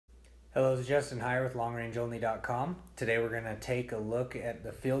Hello, this is Justin Hyer with LongRangeOnly.com. Today we're going to take a look at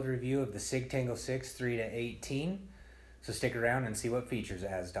the field review of the Sig Tango 6 3 to 18. So stick around and see what features it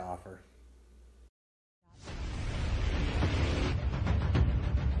has to offer.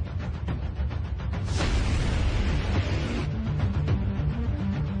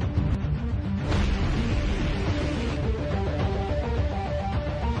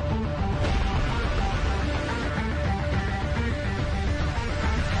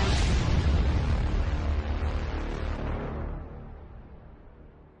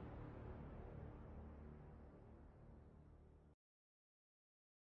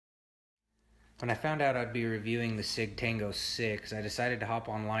 When I found out I'd be reviewing the Sig Tango 6, I decided to hop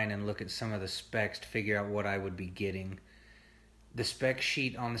online and look at some of the specs to figure out what I would be getting. The spec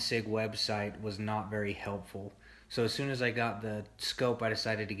sheet on the Sig website was not very helpful, so as soon as I got the scope I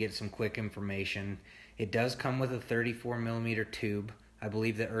decided to get some quick information. It does come with a 34mm tube. I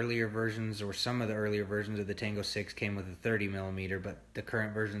believe the earlier versions, or some of the earlier versions of the Tango 6 came with a 30mm, but the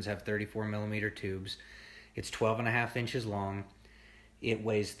current versions have 34mm tubes. It's 12.5 inches long. It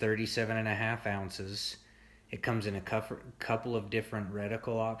weighs 37.5 ounces. It comes in a couple of different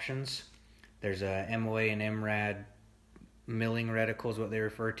reticle options. There's a MOA and MRAD milling reticle is what they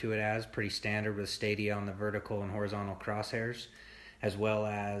refer to it as, pretty standard with stadia on the vertical and horizontal crosshairs, as well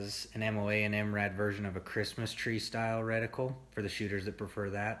as an MOA and MRAD version of a Christmas tree style reticle for the shooters that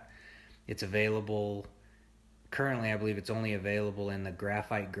prefer that. It's available. Currently, I believe it's only available in the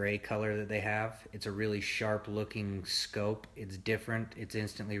graphite gray color that they have. It's a really sharp looking scope. It's different. It's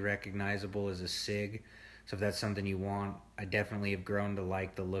instantly recognizable as a SIG. So if that's something you want, I definitely have grown to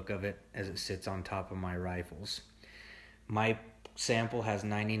like the look of it as it sits on top of my rifles. My sample has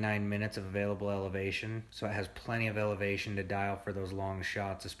 99 minutes of available elevation, so it has plenty of elevation to dial for those long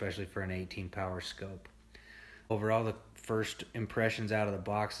shots, especially for an 18 power scope. Overall, the first impressions out of the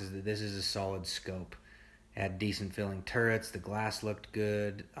box is that this is a solid scope. It had decent filling turrets, the glass looked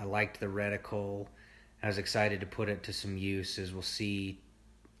good, I liked the reticle. I was excited to put it to some use. As we'll see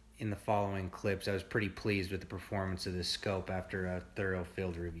in the following clips, I was pretty pleased with the performance of this scope after a thorough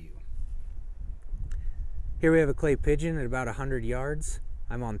field review. Here we have a clay pigeon at about 100 yards.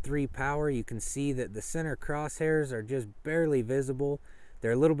 I'm on 3 power. You can see that the center crosshairs are just barely visible.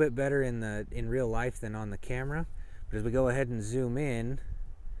 They're a little bit better in real life than on the camera. But as we go ahead and zoom in,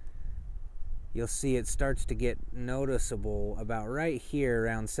 you'll see it starts to get noticeable about right here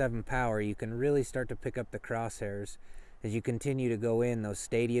around 7 power. You can really start to pick up the crosshairs. As you continue to go in, those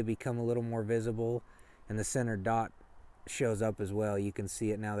stadia become a little more visible and the center dot shows up as well. You can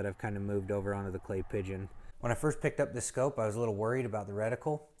see it now that I've kind of moved over onto the clay pigeon. When I first picked up this scope, I was a little worried about the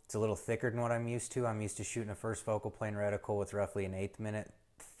reticle. It's a little thicker than what I'm used to. I'm used to shooting a first focal plane reticle with roughly an 1/8 minute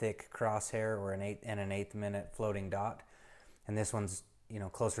thick crosshair or an 1/8 minute floating dot. And this one's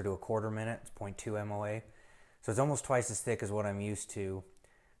closer to a 1/4 minute. It's 0.2 MOA. So it's almost twice as thick as what I'm used to.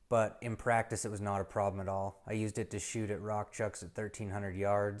 But in practice, it was not a problem at all. I used it to shoot at rock chucks at 1,300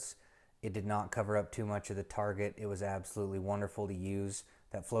 yards. It did not cover up too much of the target. It was absolutely wonderful to use.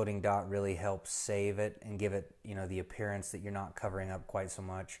 That floating dot really helps save it and give it, the appearance that you're not covering up quite so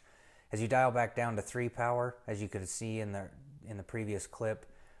much. As you dial back down to 3 power, as you could see in the previous clip,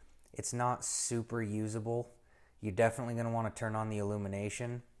 it's not super usable. You're definitely going to want to turn on the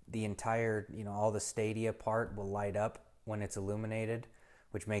illumination. The entire, all the stadia part will light up when it's illuminated,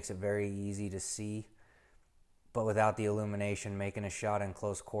 which makes it very easy to see. But without the illumination, making a shot in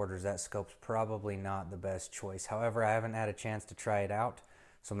close quarters, that scope's probably not the best choice. However, I haven't had a chance to try it out,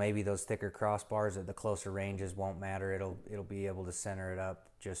 so maybe those thicker crossbars at the closer ranges won't matter. It'll be able to center it up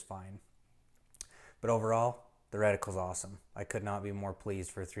just fine. But overall, the reticle's awesome. I could not be more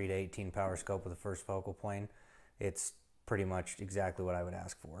pleased for a 3 to 18 power scope with a first focal plane. It's pretty much exactly what I would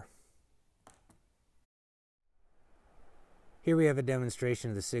ask for. Here we have a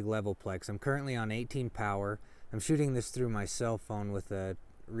demonstration of the Sig Levelplex. I'm currently on 18 power. I'm shooting this through my cell phone with a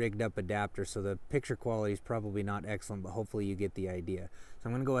rigged up adapter, so the picture quality is probably not excellent, but hopefully you get the idea. So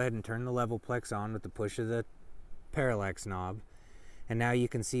I'm going to go ahead and turn the Levelplex on with the push of the parallax knob. And now you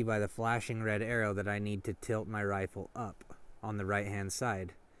can see by the flashing red arrow that I need to tilt my rifle up on the right hand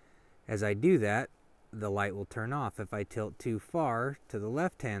side. As I do that, the light will turn off. If I tilt too far to the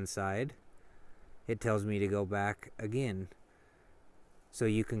left hand side, it tells me to go back again. So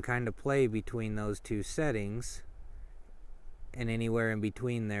you can kind of play between those two settings, and anywhere in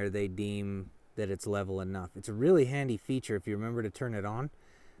between there they deem that it's level enough. It's a really handy feature if you remember to turn it on.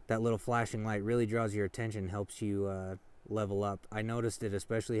 That little flashing light really draws your attention, helps you level up. I noticed it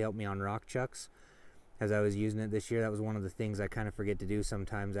especially helped me on rock chucks as I was using it this year. That was one of the things I kind of forget to do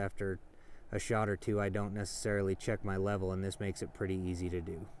sometimes. After a shot or two, I don't necessarily check my level, and this makes it pretty easy to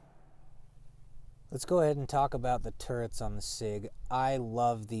do. Let's go ahead and talk about the turrets on the Sig. I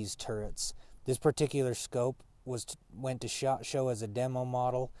love these turrets. This particular scope went to SHOT Show as a demo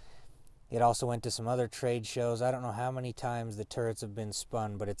model. It also went to some other trade shows. I don't know how many times the turrets have been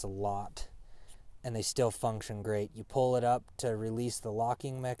spun, but it's a lot. And they still function great. You pull it up to release the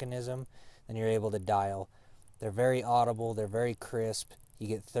locking mechanism, and you're able to dial. They're very audible, they're very crisp. You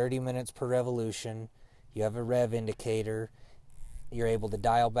get 30 minutes per revolution. You have a rev indicator. You're able to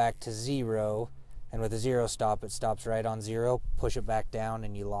dial back to 0. And with a 0 stop, it stops right on 0, push it back down,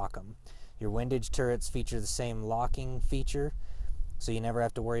 and you lock them. Your windage turrets feature the same locking feature, so you never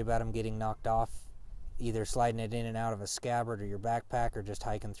have to worry about them getting knocked off, either sliding it in and out of a scabbard or your backpack or just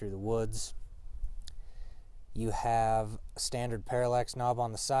hiking through the woods. You have a standard parallax knob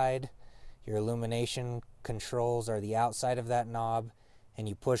on the side. Your illumination controls are the outside of that knob, and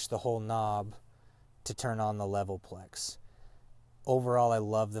you push the whole knob to turn on the level plex. Overall, I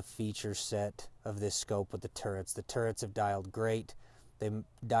love the feature set of this scope with the turrets. The turrets have dialed great. They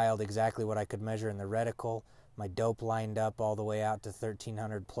dialed exactly what I could measure in the reticle. My dope lined up all the way out to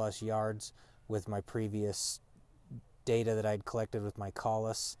 1,300 plus yards with my previous data that I'd collected with my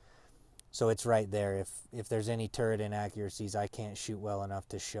Collis. So it's right there. If there's any turret inaccuracies, I can't shoot well enough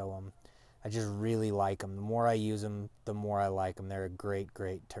to show them. I just really like them. The more I use them, the more I like them. They're a great,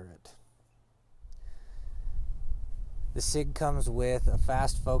 great turret. The Sig comes with a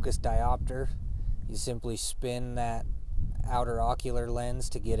fast focus diopter. You simply spin that outer ocular lens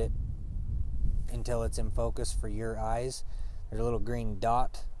to get it until it's in focus for your eyes. There's a little green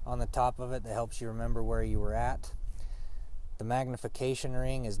dot on the top of it that helps you remember where you were at. The magnification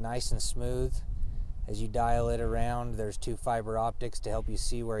ring is nice and smooth. As you dial it around, there's 2 fiber optics to help you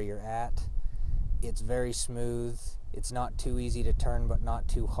see where you're at. It's very smooth. It's not too easy to turn, but not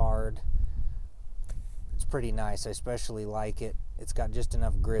too hard. It's pretty nice. I especially like it. It's got just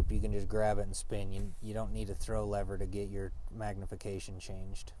enough grip you can just grab it and spin. You don't need a throw lever to get your magnification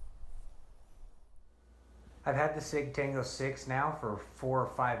changed. I've had the Sig Tango 6 now for 4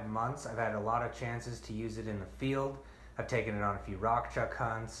 or 5 months. I've had a lot of chances to use it in the field. I've taken it on a few rock chuck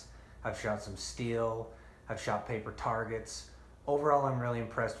hunts. I've shot some steel. I've shot paper targets. Overall, I'm really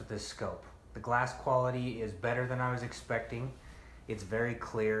impressed with this scope. The glass quality is better than I was expecting. It's very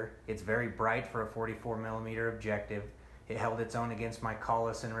clear. It's very bright for a 44mm objective. It held its own against my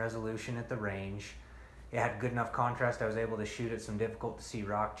Collis in resolution at the range. It had good enough contrast. I was able to shoot at some difficult to see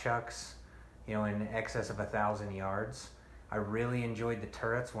rock chucks, in excess of 1,000 yards. I really enjoyed the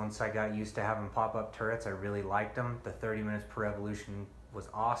turrets. Once I got used to having pop-up turrets, I really liked them. The 30 minutes per revolution was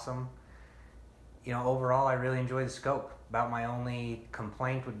awesome. Overall, I really enjoyed the scope. About my only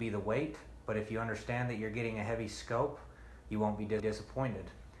complaint would be the weight, but if you understand that you're getting a heavy scope, you won't be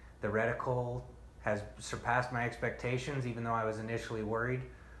disappointed. The reticle has surpassed my expectations, even though I was initially worried.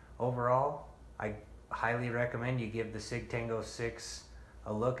 Overall, I highly recommend you give the Sig Tango 6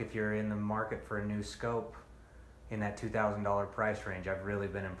 a look if you're in the market for a new scope in that $2,000 price range. I've really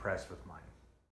been impressed with mine.